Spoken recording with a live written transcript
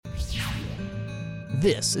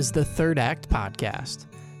This is the Third Act Podcast,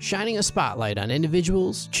 shining a spotlight on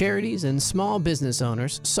individuals, charities, and small business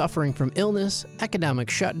owners suffering from illness, economic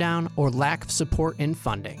shutdown, or lack of support and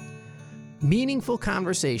funding. Meaningful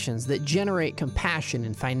conversations that generate compassion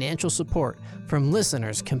and financial support from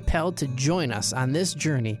listeners compelled to join us on this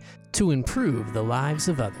journey to improve the lives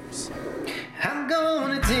of others. I'm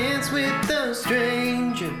gonna dance with a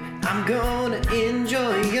stranger. I'm gonna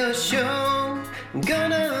enjoy your show. I'm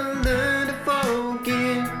gonna learn to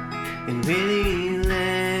forgive and really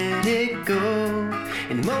let it go.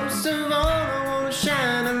 And most of all, I wanna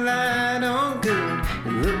shine a light on good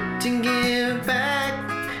and look to give back.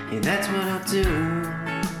 And that's what I'll do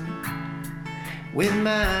with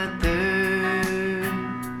my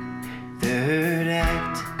third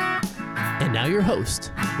act. And now your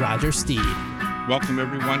host, Roger Steed. Welcome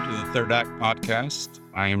everyone to the Third Act Podcast.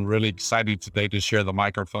 I am really excited today to share the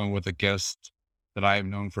microphone with a guest that I have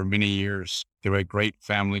known for many years through a great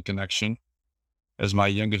family connection. As my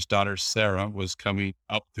youngest daughter, Sarah, was coming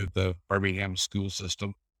up through the Birmingham school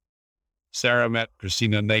system, Sarah met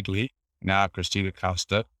Christina Nagley, now Christina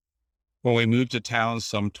Costa, when we moved to town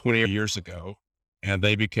some 20 years ago, and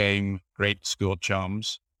they became great school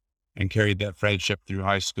chums and carried that friendship through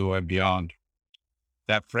high school and beyond.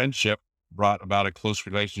 That friendship brought about a close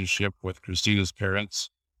relationship with Christina's parents,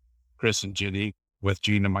 Chris and Jenny, with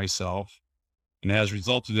Gene and myself, and has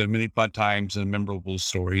resulted in many fun times and memorable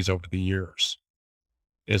stories over the years.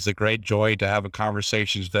 It is a great joy to have a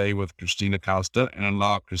conversation today with Christina Costa and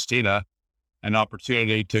allow Christina an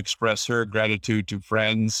opportunity to express her gratitude to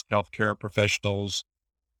friends, healthcare professionals,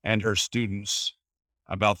 and her students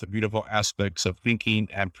about the beautiful aspects of thinking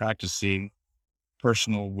and practicing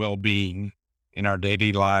personal well-being in our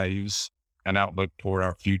daily lives and outlook toward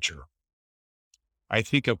our future. I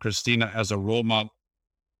think of Christina as a role model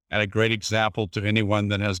and a great example to anyone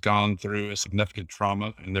that has gone through a significant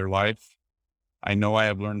trauma in their life. I know I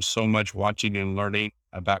have learned so much watching and learning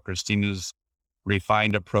about Christina's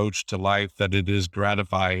refined approach to life that it is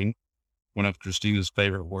gratifying, one of Christina's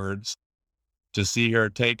favorite words, to see her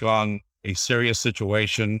take on a serious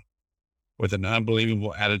situation with an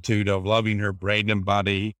unbelievable attitude of loving her brain and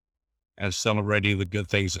body and celebrating the good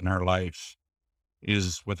things in her life. It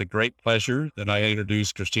is with a great pleasure that I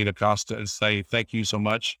introduce Christina Costa and say thank you so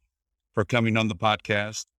much for coming on the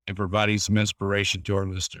podcast and providing some inspiration to our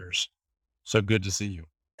listeners. So good to see you.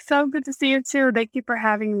 So good to see you too. Thank you for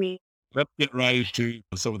having me. Let's get right to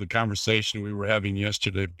some of the conversation we were having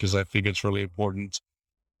yesterday because I think it's really important.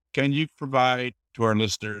 Can you provide to our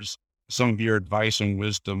listeners some of your advice and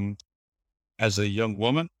wisdom as a young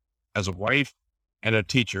woman, as a wife, and a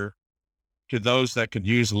teacher to those that could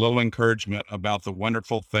use a little encouragement about the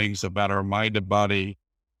wonderful things about our mind and body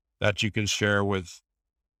that you can share with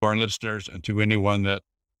our listeners and to anyone that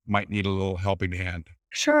might need a little helping hand?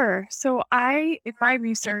 Sure. So in my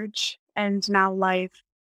research and now life,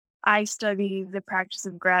 I study the practice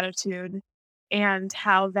of gratitude and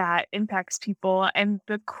how that impacts people. And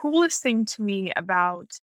the coolest thing to me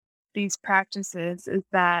about these practices is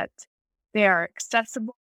that they are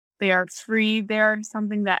accessible, they are free, they are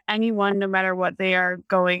something that anyone, no matter what they are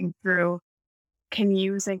going through, can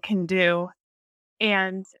use and can do.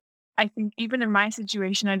 And I think even in my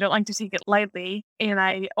situation, I don't like to take it lightly. And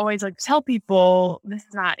I always like to tell people this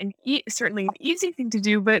is not certainly an easy thing to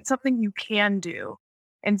do, but it's something you can do.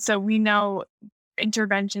 And so we know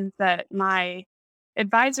interventions that my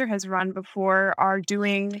advisor has run before are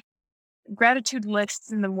doing gratitude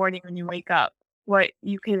lists in the morning when you wake up, what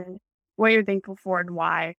you're thankful for and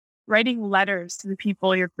why, writing letters to the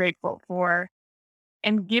people you're grateful for,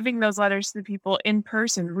 and giving those letters to the people in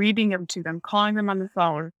person, reading them to them, calling them on the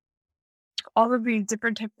phone. All of these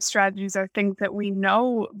different types of strategies are things that we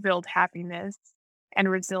know build happiness and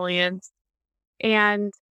resilience,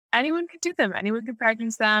 and anyone can do them. Anyone can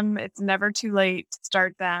practice them. It's never too late to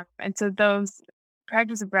start them. And so those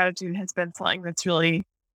practice of gratitude has been something that's really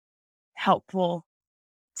helpful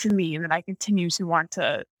to me and that I continue to want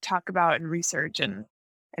to talk about and research and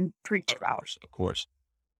preach about. Of course.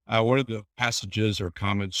 One of the passages or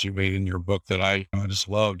comments you made in your book that I just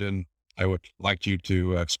loved, and I would like you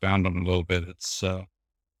to expound on a little bit. It's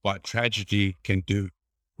what tragedy can do,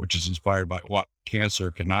 which is inspired by what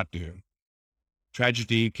cancer cannot do.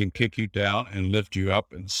 Tragedy can kick you down and lift you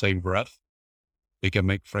up in the same breath. It can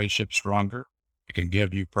make friendship stronger. It can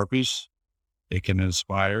give you purpose. It can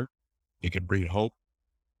inspire. It can breed hope.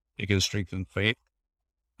 It can strengthen faith.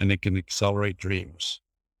 And it can accelerate dreams.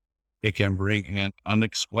 It can bring an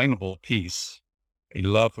unexplainable peace, a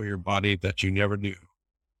love for your body that you never knew.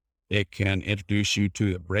 It can introduce you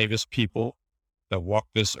to the bravest people that walk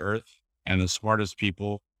this earth and the smartest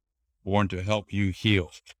people born to help you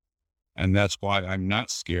heal. And that's why I'm not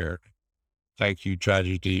scared. Thank you,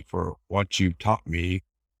 tragedy, for what you taught me.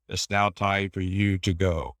 It's now time for you to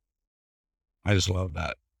go. I just love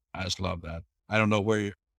that. I just love that. I don't know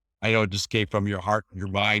I know it just came from your heart and your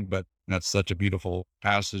mind, but that's such a beautiful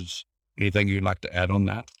passage. Anything you'd like to add on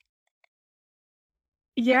that?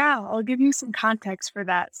 Yeah, I'll give you some context for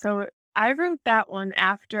that. So I wrote that one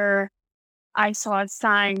after I saw a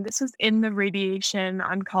sign. This was in the radiation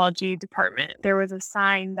oncology department. There was a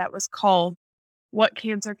sign that was called What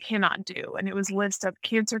Cancer Cannot Do. And it was a list of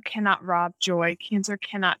cancer cannot rob joy, cancer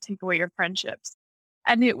cannot take away your friendships.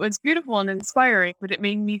 And it was beautiful and inspiring, but it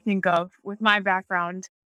made me think of, with my background,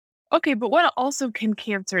 okay, but what also can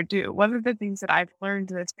cancer do? What are the things that I've learned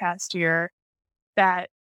this past year that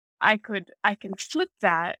I can flip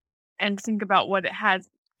that and think about what it has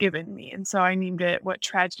given me. And so I named it What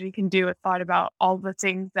Tragedy Can Do. I thought about all the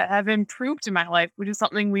things that have improved in my life, which is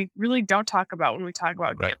something we really don't talk about when we talk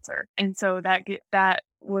about Right. cancer. And so that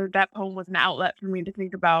poem was an outlet for me to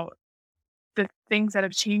think about the things that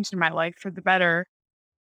have changed in my life for the better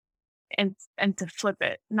and to flip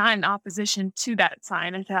it, not in opposition to that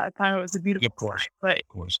sign. I thought it was a beautiful Of course. sign, but Of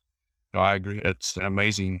course. No, I agree. It's an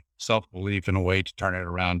amazing self-belief in a way to turn it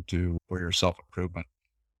around for your self-improvement.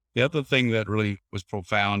 The other thing that really was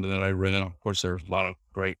profound that I read, and of course, there's a lot of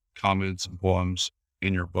great comments and poems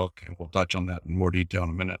in your book, and we'll touch on that in more detail in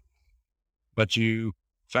a minute. But you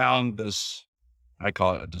found this, I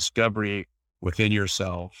call it a discovery within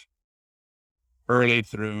yourself early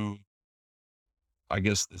through, I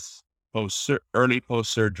guess, this early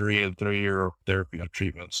post-surgery and through your therapy and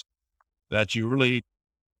treatments, that you really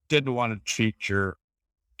didn't want to treat your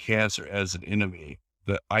cancer as an enemy.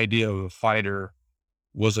 The idea of a fighter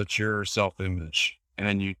wasn't your self-image. And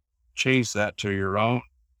then you changed that to your own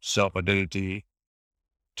self-identity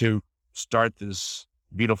to start this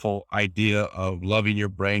beautiful idea of loving your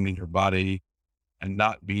brain and your body and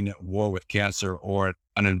not being at war with cancer or an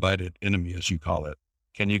uninvited enemy, as you call it.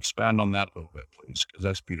 Can you expand on that a little bit, please? Because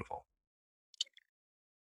that's beautiful.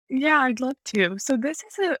 yeah, I'd love to. So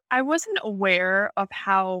I wasn't aware of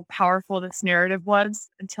how powerful this narrative was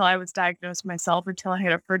until I was diagnosed myself, until I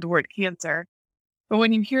had heard the word cancer. But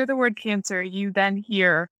when you hear the word cancer, you then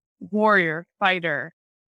hear warrior, fighter.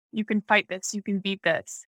 You can fight this, you can beat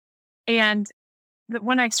this. And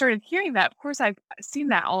when I started hearing that, of course, I've seen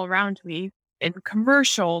that all around me in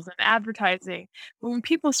commercials and advertising. But when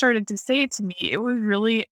people started to say it to me, it was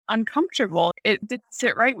really uncomfortable. It didn't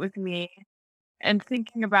sit right with me. And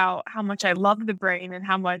thinking about how much I love the brain and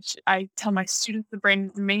how much I tell my students the brain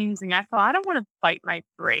is amazing, I thought, I don't want to fight my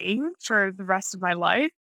brain for the rest of my life.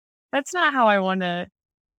 That's not how I want to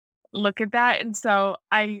look at that. And so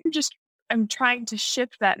I'm trying to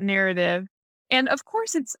shift that narrative. And of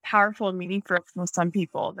course, it's powerful and meaningful for some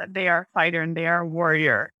people that they are a fighter and they are a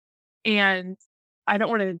warrior. And I don't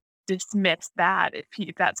want to dismiss that if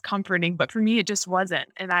that's comforting, but for me, it just wasn't.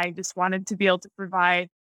 And I just wanted to be able to provide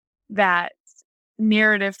that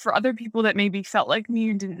narrative for other people that maybe felt like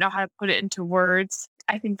me and didn't know how to put it into words.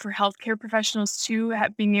 I think for healthcare professionals too,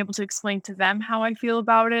 being able to explain to them how I feel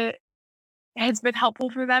about it has been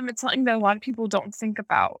helpful for them. It's something that a lot of people don't think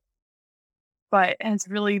about, but has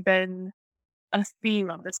really been a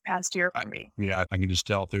theme of this past year for me. Yeah, I can just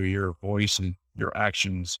tell through your voice and your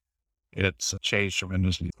actions, it's changed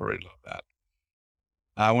tremendously. I really love that.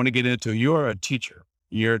 I want to get into, you're a teacher.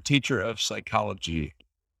 You're a teacher of psychology.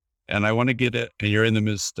 And I want to get it, and you're in the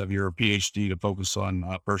midst of your PhD to focus on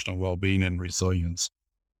personal well-being and resilience.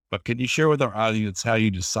 But can you share with our audience how you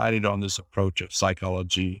decided on this approach of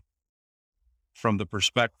psychology from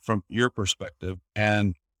your perspective,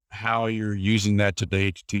 and how you're using that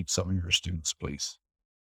today to teach some of your students, please?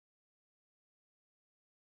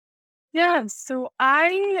 Yeah, so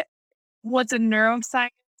I was a neuroscience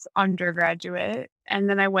undergraduate, and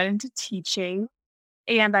then I went into teaching.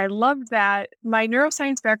 And I loved that my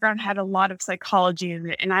neuroscience background had a lot of psychology in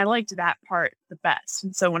it, and I liked that part the best.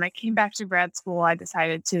 And so when I came back to grad school, I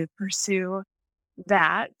decided to pursue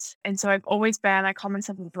that. And so I call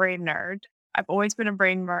myself a brain nerd. I've always been a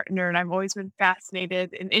nerd. I've always been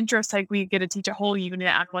fascinated. In intro psych, we get to teach a whole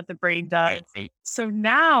unit on what the brain does. Right. So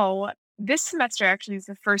now, this semester actually is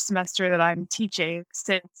the first semester that I'm teaching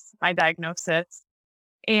since my diagnosis.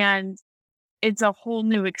 And it's a whole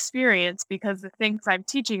new experience because the things I'm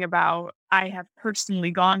teaching about, I have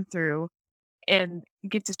personally gone through and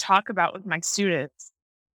get to talk about with my students.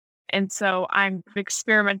 And so I'm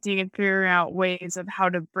experimenting and figuring out ways of how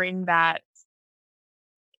to bring that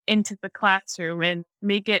into the classroom and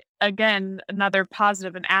make it, again, another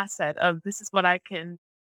positive and asset of this is what I can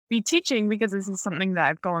be teaching because this is something that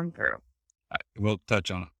I've gone through. We'll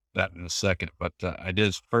touch on that in a second. But I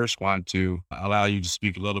did first want to allow you to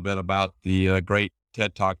speak a little bit about the great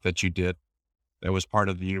TED Talk that you did that was part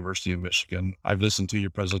of the University of Michigan. I've listened to your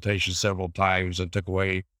presentation several times and took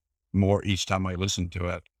away more each time I listened to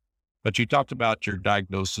it. But you talked about your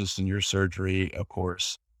diagnosis and your surgery, of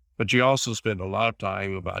course, but you also spent a lot of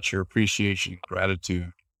time about your appreciation and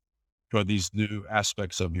gratitude for these new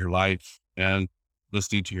aspects of your life and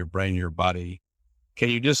listening to your brain, your body. Can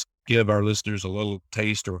you just give our listeners a little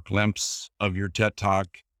taste or glimpse of your TED Talk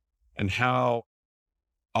and how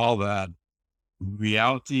all that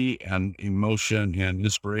reality and emotion and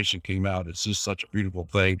inspiration came out? It's just such a beautiful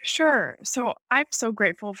thing. Sure. So I'm so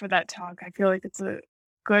grateful for that talk. I feel like it's a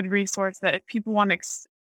good resource that if people want to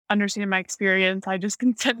understand my experience, I just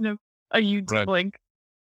can send them a YouTube Right. link.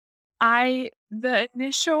 The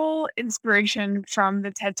initial inspiration from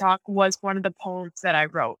the TED Talk was one of the poems that I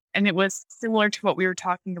wrote. And it was similar to what we were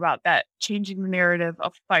talking about, that changing the narrative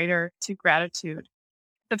of fighter to gratitude.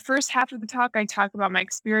 The first half of the talk, I talk about my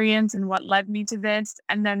experience and what led me to this.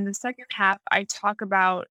 And then the second half, I talk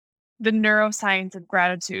about the neuroscience of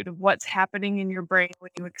gratitude, of what's happening in your brain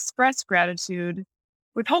when you express gratitude,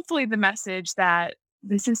 with hopefully the message that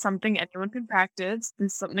this is something anyone can practice.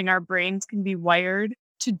 This is something our brains can be wired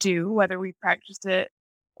to do, whether we practice it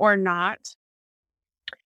or not.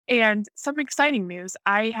 And some exciting news.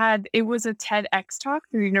 It was a TEDx talk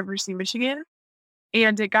through the University of Michigan,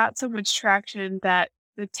 and it got so much traction that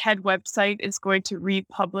the TED website is going to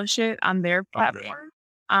republish it on their platform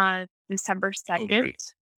on December 2nd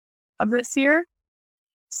of this year.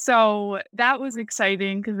 So that was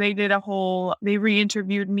exciting because they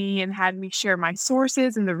re-interviewed me and had me share my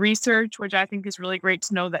sources and the research, which I think is really great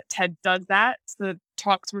to know that TED does that. So the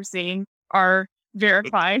talks we're seeing are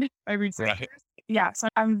verified by researchers. Right. Yeah, so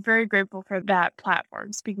I'm very grateful for that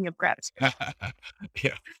platform. Speaking of gratitude.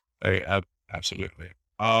 Yeah, absolutely.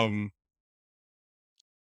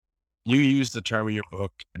 You use the term in your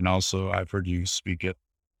book, and also I've heard you speak it,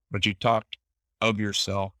 but you talked of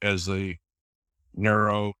yourself as a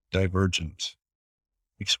neurodivergent.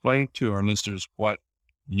 Explain to our listeners what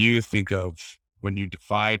you think of when you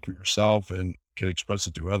define for yourself and can express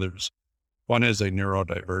it to others. What is a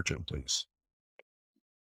neurodivergent, please?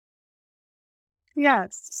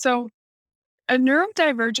 Yes. So a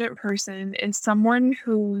neurodivergent person is someone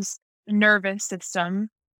whose nervous system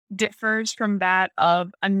differs from that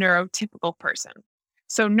of a neurotypical person.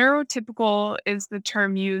 So neurotypical is the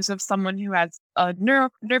term used of someone who has a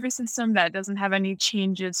nervous system that doesn't have any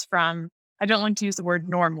changes from, I don't like to use the word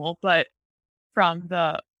normal, but from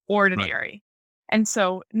the ordinary. And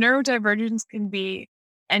so neurodivergence can be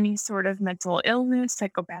any sort of mental illness,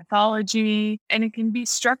 psychopathology, and it can be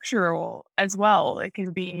structural as well. It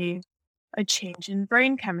can be a change in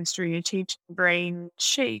brain chemistry, a change in brain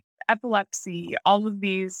shape, epilepsy. All of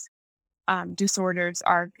these disorders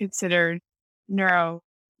are considered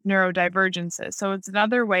neurodivergences. So it's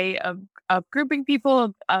another way of grouping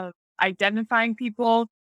people, of identifying people.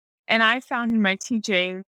 And I found in my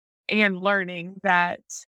teaching and learning that,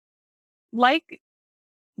 like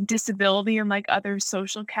disability and like other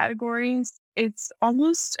social categories, it's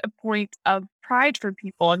almost a point of pride for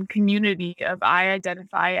people and community of I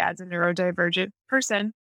identify as a neurodivergent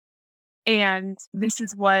person. And this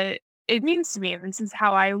is what it means to me. And this is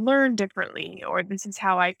how I learn differently, or this is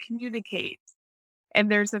how I communicate. And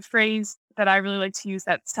there's a phrase that I really like to use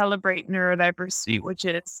that celebrate neurodiversity, which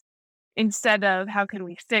is instead of how can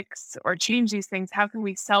we fix or change these things, how can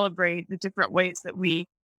we celebrate the different ways that we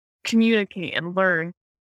communicate and learn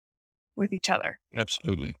with each other?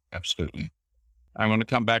 Absolutely. Absolutely. I want to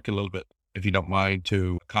come back a little bit, if you don't mind,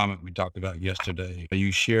 to a comment we talked about yesterday.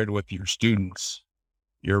 You shared with your students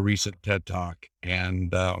your recent TED Talk,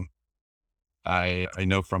 and I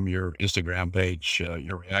know from your Instagram page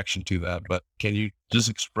your reaction to that, but can you just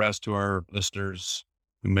express to our listeners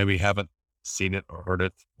who maybe haven't seen it or heard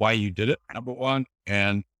it, why you did it, number one,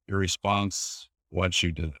 and your response once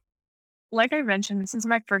you did it? Like I mentioned, this is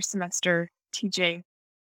my first semester teaching,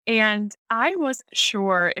 and I wasn't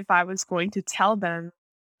sure if I was going to tell them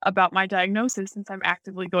about my diagnosis since I'm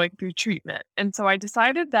actively going through treatment. And so I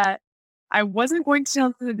decided that I wasn't going to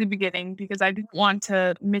tell them at the beginning because I didn't want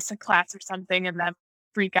to miss a class or something and then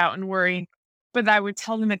freak out and worry. But I would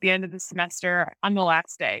tell them at the end of the semester on the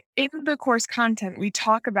last day. In the course content, we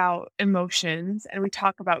talk about emotions and we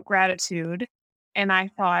talk about gratitude. And I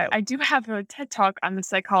thought, I do have a TED Talk on the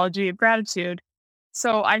psychology of gratitude.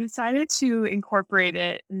 So I decided to incorporate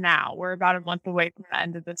it now. We're about a month away from the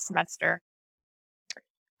end of the semester.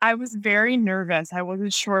 I was very nervous. I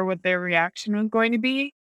wasn't sure what their reaction was going to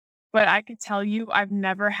be. But I could tell you, I've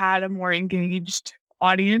never had a more engaged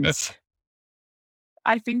audience.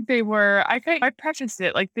 I think they were, I prefaced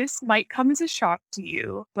it like, this might come as a shock to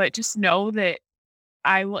you, but just know that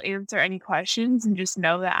I will answer any questions and just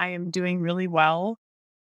know that I am doing really well.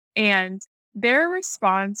 And their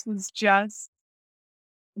response was just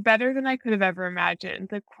better than I could have ever imagined.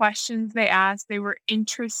 The questions they asked, they were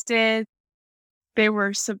interested, they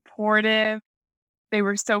were supportive, they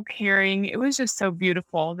were so caring. It was just so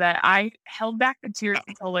beautiful that I held back the tears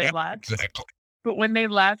until they Yeah, left. exactly. But when they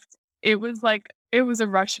left, it was like it was a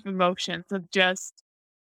rush of emotions of just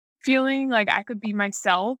feeling like I could be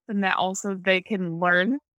myself and that also they can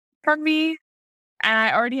learn from me. And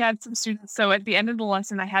I already had some students. So at the end of the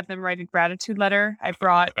lesson, I had them write a gratitude letter. I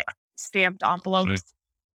brought stamped envelopes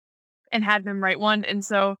and had them write one. And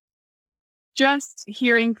so just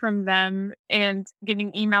hearing from them and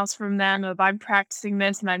getting emails from them of I'm practicing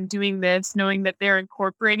this and I'm doing this, knowing that they're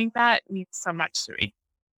incorporating that means so much to me.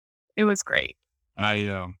 It was great.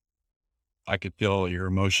 I could feel your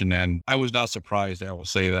emotion, and I was not surprised. I will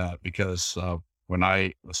say that because when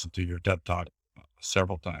I listened to your TED Talk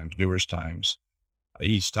several times, numerous times,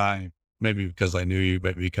 each time, maybe because I knew you,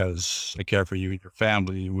 maybe because I care for you and your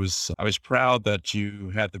family, I was proud that you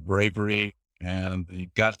had the bravery and the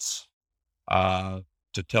guts uh,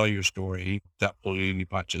 to tell your story that pulled any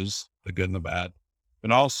punches, the good and the bad,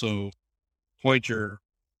 and also point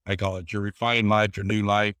I call it your refined life, your new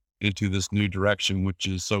life into this new direction, which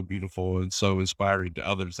is so beautiful and so inspiring to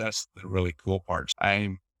others. That's the really cool part.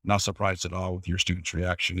 I'm not surprised at all with your students'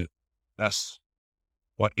 reaction. That's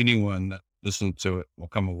what anyone that listens to it will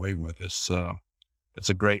come away with. It's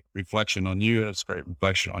a great reflection on you. And it's a great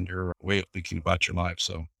reflection on your way of thinking about your life.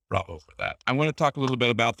 So bravo for that. I want to talk a little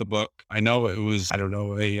bit about the book. I know it was,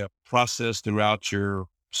 a process throughout your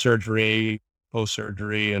surgery,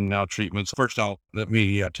 post-surgery, and now treatments. First, let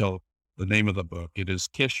me tell the name of the book. It is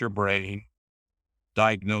Kiss Your Brain,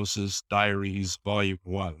 Diagnosis Diaries, Volume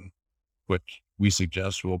 1, which we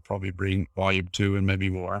suggest we'll probably bring Volume 2 and maybe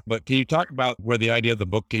more. But can you talk about where the idea of the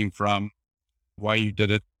book came from, why you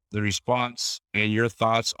did it, the response, and your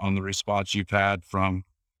thoughts on the response you've had from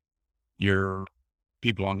your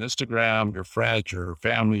people on Instagram, your friends, your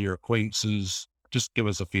family, your acquaintances? Just give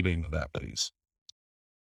us a feeling of that, please.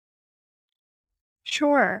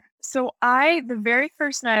 Sure. So the very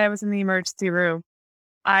first night I was in the emergency room,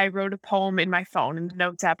 I wrote a poem in my phone, in the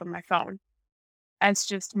notes app on my phone, as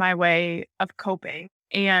just my way of coping.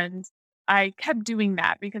 And I kept doing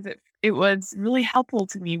that because it was really helpful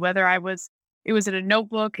to me, it was in a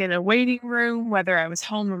notebook in a waiting room, whether I was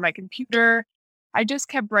home on my computer. I just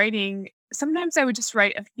kept writing. Sometimes I would just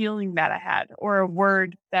write a feeling that I had or a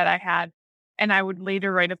word that I had, and I would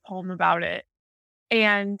later write a poem about it.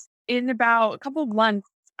 And in about a couple of months,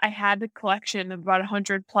 I had a collection of about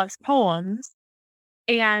 100 plus poems.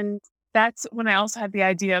 And that's when I also had the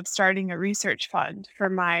idea of starting a research fund for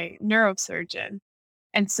my neurosurgeon.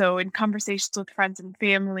 And so, in conversations with friends and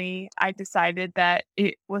family, I decided that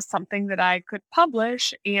it was something that I could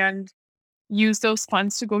publish and use those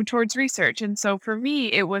funds to go towards research. And so, for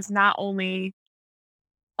me, it was not only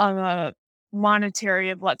a monetary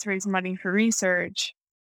of let's raise money for research,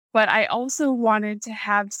 but I also wanted to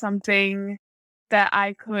have something that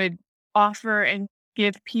I could offer and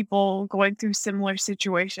give people going through similar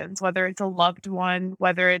situations, whether it's a loved one,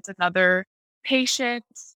 whether it's another patient,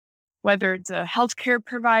 whether it's a healthcare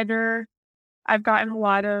provider. I've gotten a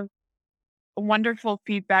lot of wonderful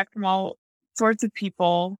feedback from all sorts of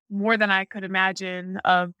people, more than I could imagine,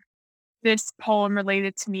 of this poem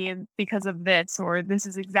related to me and because of this, or this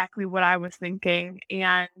is exactly what I was thinking.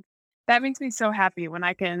 And that makes me so happy when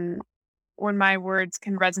my words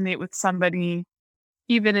can resonate with somebody,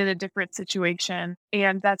 even in a different situation.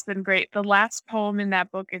 And that's been great. The last poem in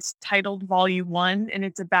that book is titled Volume 1, and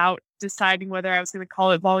it's about deciding whether I was going to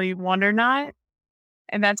call it Volume 1 or not.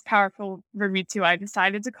 And that's powerful for me too. I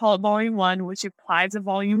decided to call it Volume 1, which implies a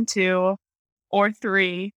Volume 2 or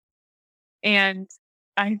 3. And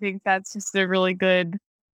I think that's just a really good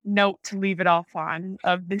note to leave it off on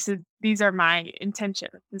of these are my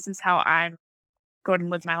intentions. This is how I'm going to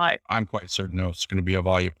live my life. I'm quite certain it's going to be a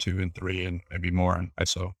volume 2 and 3 and maybe more. And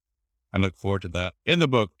so I look forward to that. In the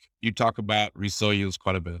book, you talk about resilience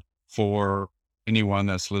quite a bit. For anyone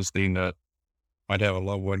that's listening that might have a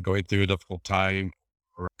loved one going through a difficult time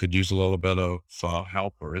or could use a little bit of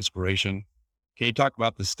help or inspiration, can you talk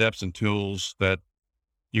about the steps and tools that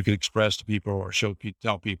you can express to people or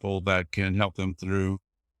tell people that can help them through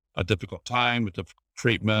a difficult time, a difficult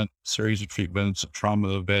treatment, series of treatments, a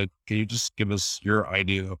trauma event? Can you just give us your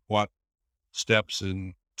idea of what steps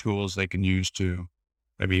and tools they can use to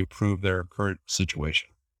maybe improve their current situation?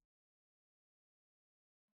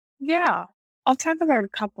 Yeah, I'll talk about a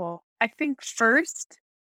couple. I think first,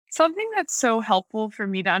 Something that's so helpful for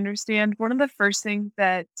me to understand, one of the first things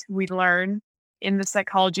that we learn in the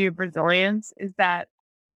psychology of resilience is that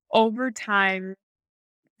over time,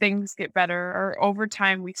 things get better, or over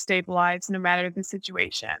time, we stabilize no matter the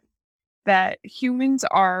situation. That humans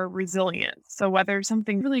are resilient. So whether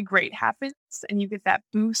something really great happens and you get that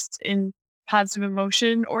boost in positive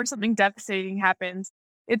emotion, or something devastating happens,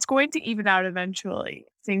 it's going to even out eventually.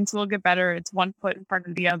 Things will get better. It's one foot in front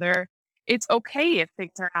of the other. It's okay if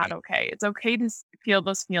things are not okay. It's okay to feel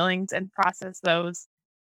those feelings and process those,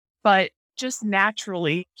 but just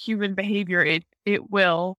naturally, human behavior, it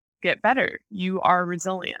will get better. You are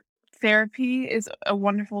resilient. Therapy is a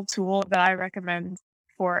wonderful tool that I recommend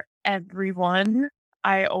for everyone.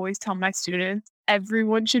 I always tell my students,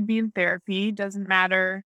 everyone should be in therapy. Doesn't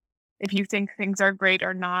matter if you think things are great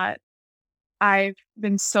or not. I've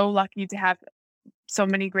been so lucky to have so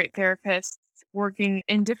many great therapists working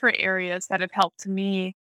in different areas that have helped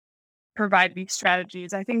me provide these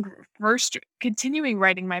strategies. I think first, continuing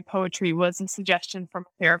writing my poetry was a suggestion from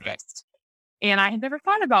a therapist. And I had never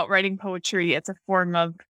thought about writing poetry as a form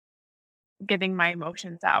of getting my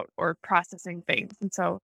emotions out or processing things. And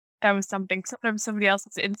so that was something, sometimes somebody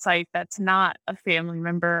else's insight that's not a family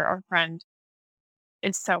member or friend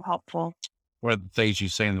is so helpful. One of the things you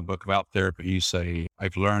say in the book about therapy, you say,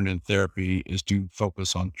 I've learned in therapy is to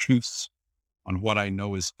focus on truths, on what I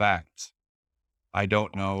know is fact. I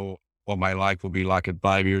don't know what my life will be like in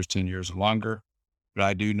 5 years, 10 years or longer, but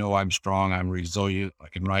I do know I'm strong. I'm resilient. I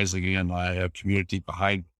can rise again. I have community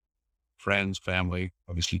behind friends, family,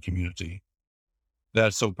 obviously community.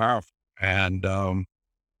 That's so powerful. And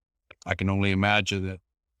I can only imagine that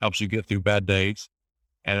helps you get through bad days.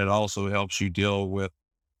 And it also helps you deal with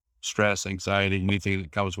stress, anxiety, anything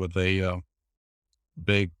that comes with a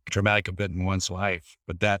big traumatic event in one's life.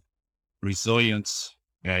 But that resilience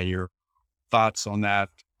and your thoughts on that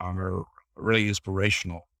are really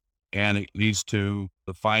inspirational. And it leads to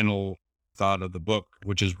the final thought of the book,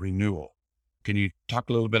 which is renewal. Can you talk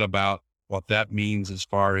a little bit about what that means as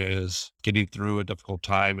far as getting through a difficult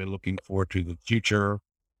time and looking forward to the future,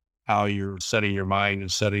 how you're setting your mind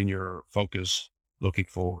and setting your focus looking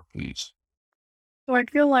forward, please? So I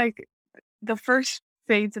feel like the first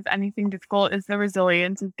phase of anything difficult is the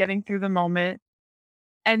resilience, is getting through the moment.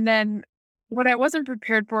 And then what I wasn't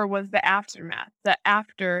prepared for was the aftermath, the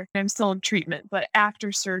after I'm still in treatment, but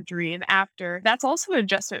after surgery and after that's also an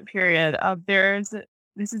adjustment period of this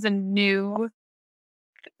is a new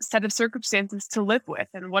set of circumstances to live with.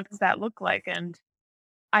 And what does that look like? And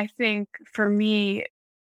I think for me,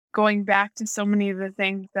 going back to so many of the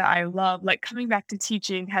things that I love, like coming back to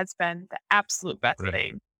teaching has been the absolute best Right.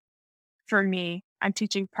 thing for me. I'm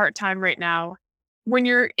teaching part-time right now. When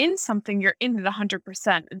you're in something, you're in it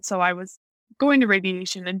 100%. And so I was going to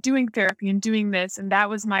radiation and doing therapy and doing this, and that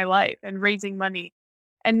was my life and raising money.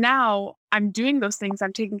 And now I'm doing those things.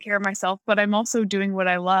 I'm taking care of myself, but I'm also doing what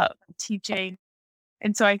I love, teaching.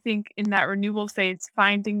 And so I think in that renewal phase,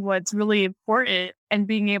 finding what's really important and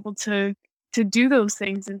being able to do those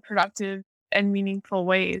things in productive and meaningful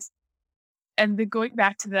ways. And then going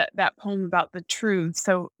back to that poem about the truth.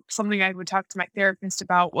 So something I would talk to my therapist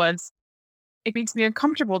about was it makes me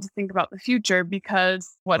uncomfortable to think about the future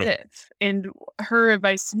because what Right. if? And her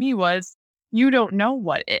advice to me was, you don't know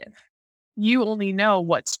what if. You only know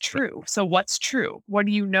what's true. So what's true? What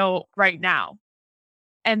do you know right now?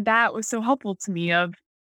 And that was so helpful to me of,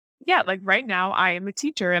 yeah, like right now I am a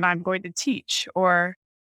teacher and I'm going to teach, or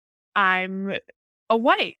I'm a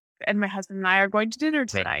wife and my husband and I are going to dinner Right.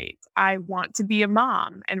 tonight. I want to be a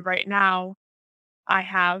mom. And right now I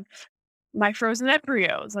have my frozen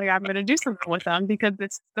embryos. Like I'm going to do something with them because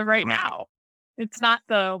it's the right Right. now. It's not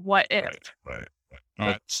the what if. Right.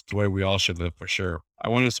 That's the way we all should live for sure. I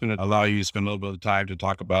want to allow you to spend a little bit of time to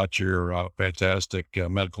talk about your fantastic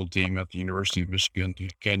medical team at the University of Michigan.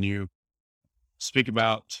 Can you speak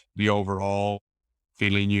about the overall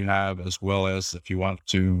feeling you have, as well as if you want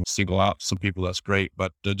to single out some people, that's great,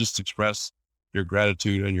 but just express your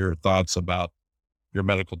gratitude and your thoughts about your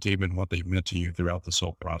medical team and what they've meant to you throughout this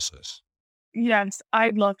whole process. Yes,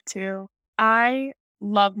 I'd love to. I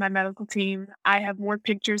love my medical team. I have more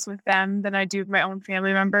pictures with them than I do with my own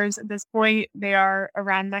family members. At this point, they are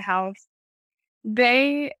around my house.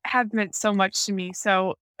 They have meant so much to me.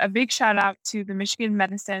 So a big shout out to the Michigan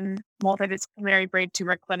Medicine Multidisciplinary Brain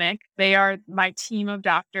Tumor Clinic. They are my team of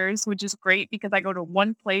doctors, which is great because I go to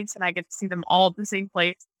one place and I get to see them all at the same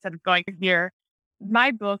place instead of going here. My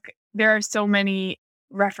book, there are so many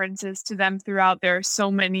references to them throughout. There are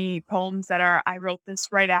so many poems that are, I wrote this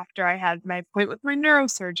right after I had my appointment with my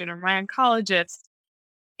neurosurgeon or my oncologist.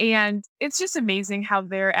 And it's just amazing how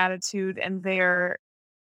their attitude and their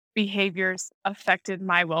behaviors affected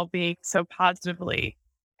my well-being so positively,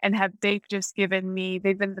 and they've just they've been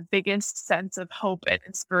the biggest sense of hope and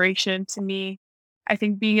inspiration to me. I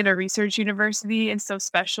think being at a research university is so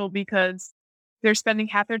special because they're spending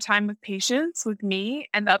half their time with patients with me,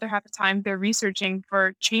 and the other half of the time they're researching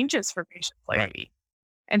for changes for patients like Right. me.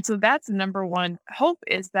 And so that's the number one hope,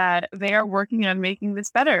 is that they are working on making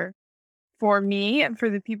this better for me and for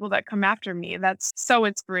the people that come after me. That's so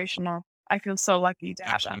inspirational. I feel so lucky to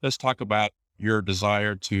have them. Let's talk about your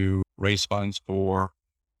desire to raise funds for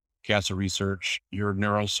cancer research. You're a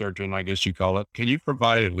neurosurgeon, I guess you call it. Can you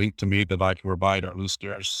provide a link to me that I can provide our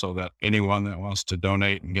listeners so that anyone that wants to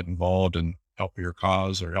donate and get involved and help your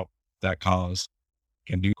cause or help that cause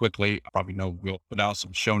can do quickly? I probably know we'll put out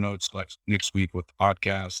some show notes next week with the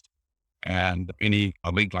podcast, and any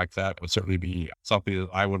a link like that would certainly be something that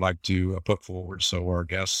I would like to put forward so our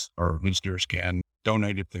guests or listeners can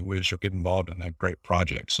donate if they wish or get involved in that great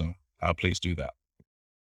project. So please do that.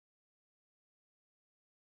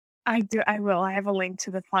 I do. I will. I have a link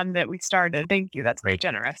to the fund that we started. Thank you. That's very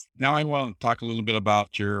generous. Now I want to talk a little bit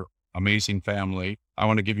about your amazing family. I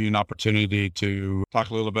want to give you an opportunity to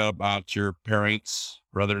talk a little bit about your parents,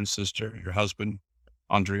 brother and sister, your husband,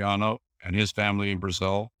 Andriano, and his family in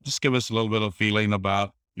Brazil. Just give us a little bit of feeling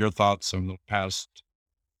about your thoughts on the past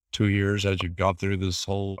 2 years as you've gone through this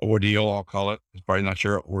whole ordeal, I'll call it. It's probably not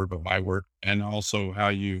your word, but my word. And also how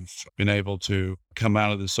you've been able to come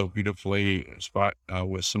out of this so beautifully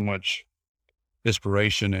with so much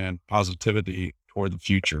inspiration and positivity toward the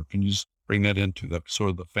future. Can you just bring that into the sort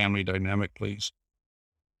of the family dynamic, please?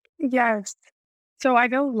 Yes. So I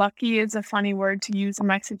know lucky is a funny word to use in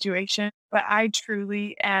my situation, but I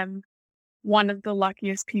truly am one of the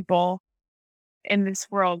luckiest people in this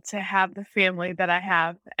world to have the family that I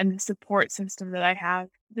have and the support system that I have.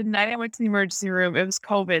 The night I went to the emergency room, it was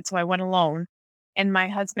COVID, so I went alone. And my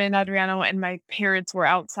husband, Adriano, and my parents were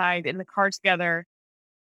outside in the car together.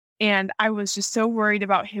 And I was just so worried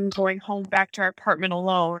about him going home back to our apartment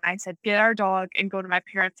alone. I said, get our dog and go to my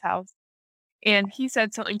parents' house. And he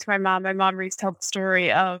said something to my mom. My mom retold the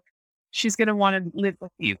story of, she's going to want to live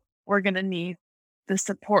with you. We're going to need the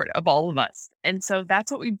support of all of us. And so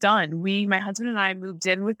that's what we've done. My husband and I moved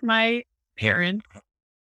in with my parents,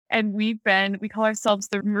 and we call ourselves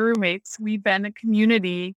the roommates. We've been a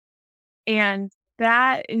community. And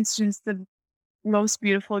that is just the most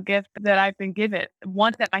beautiful gift that I've been given.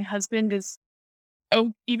 One, that my husband is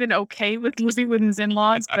even okay with living with his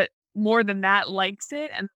in-laws, but more than that, likes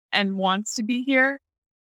it and wants to be here.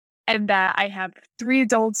 And that I have 3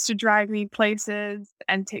 adults to drive me places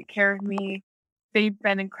and take care of me. They've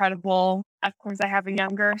been incredible. Of course, I have a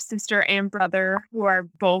younger sister and brother who are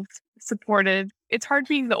both supportive. It's hard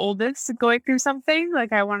being the oldest going through something.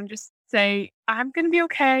 Like, I want to just say, I'm going to be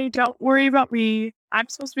okay. Don't worry about me. I'm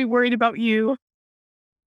supposed to be worried about you.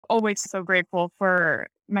 Always so grateful for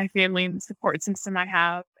my family and the support system I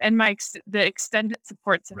have, and the extended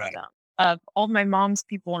support system of all my mom's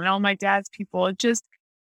people and all my dad's people. It just,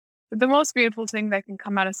 the most beautiful thing that can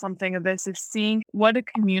come out of something of this is seeing what a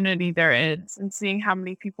community there is and seeing how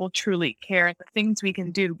many people truly care, and the things we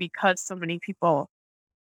can do because so many people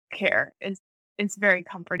care. It's very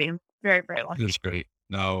comforting. Very, very lucky. That's great.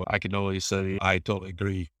 No, I can only say I totally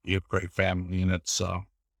agree. You have a great family, and it's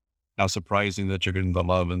not surprising that you're getting the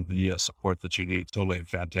love and the support that you need. Totally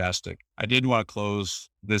fantastic. I did want to close.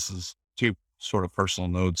 This is 2 sort of personal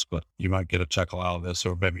notes, but you might get a chuckle out of this,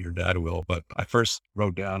 or maybe your dad will. But I first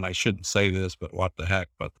wrote down, I shouldn't say this, but what the heck?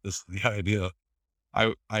 But this is the idea.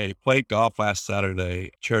 I played golf last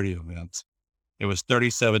Saturday, charity events. It was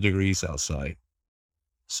 37 degrees outside.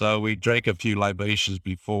 So we drank a few libations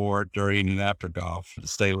before, during, and after golf to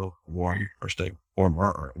stay a little warm, or stay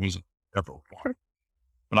warmer, or it wasn't ever warm.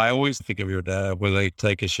 But I always think of your dad when they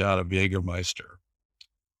take a shot of Jägermeister.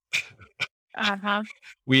 Uh-huh.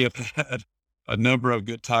 We have had a number of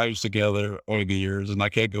good times together over the years, and I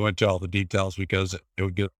can't go into all the details because it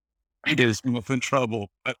would get us both in trouble.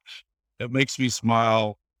 But it makes me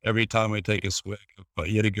smile every time I take a swig of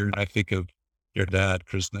Jäger, and I think of your dad,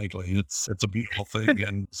 Chris Nagley. It's a beautiful thing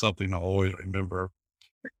and something I'll always remember.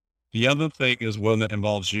 The other thing is one that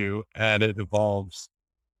involves you, and it involves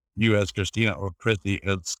you as Christina, or Christy,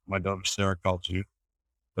 as my daughter Sarah calls you.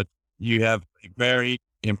 But you have a very,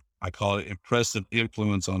 I call it, impressive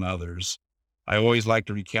influence on others. I always like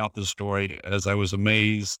to recount this story, as I was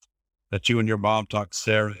amazed that you and your mom talked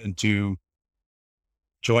Sarah into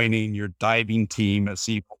joining your diving team at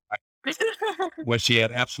Seaport, when she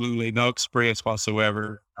had absolutely no experience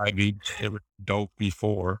whatsoever. I mean, ever dove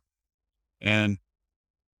before. And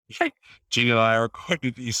Gina and I are going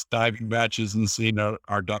to these diving matches and seeing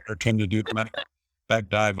our daughter tend to do the back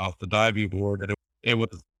dive off the diving board. And it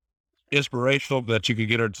was inspirational that you could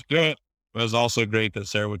get her to do it. It was also great that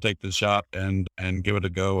Sarah would take the shot and give it a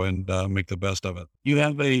go and make the best of it. You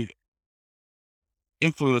have a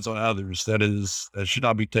influence on others that should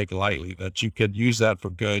not be taken lightly, that you could use that for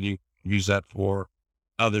good. You use that for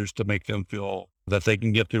others to make them feel that they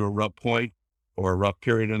can get through a rough point or a rough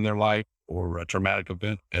period in their life or a traumatic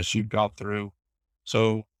event as you've gone through.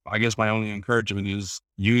 So I guess my only encouragement is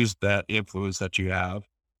use that influence that you have,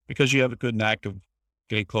 because you have a good knack of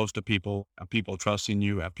getting close to people and people trusting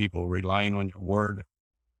you and people relying on your word.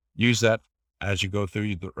 Use that as you go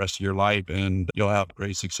through the rest of your life and you'll have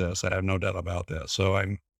great success. I have no doubt about that. So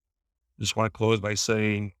I just want to close by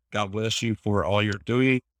saying, God bless you for all you're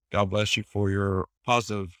doing. God bless you for your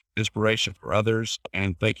positive inspiration for others.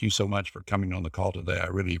 And thank you so much for coming on the call today. I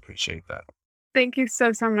really appreciate that. Thank you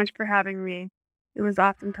so much for having me. It was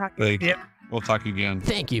awesome talking to you. Yep. We'll talk again.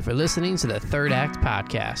 Thank you for listening to the Third Act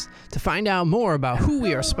Podcast. To find out more about who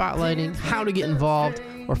we are spotlighting, how to get involved,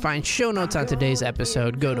 or find show notes on today's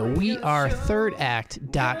episode, go to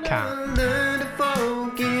wearethirdAct.com. Learn to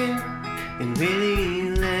forget and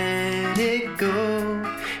really let it go.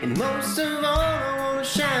 And most of all, I want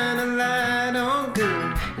to shine a light on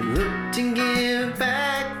good and look to give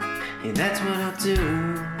back. And that's what I'll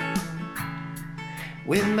do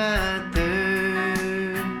with my third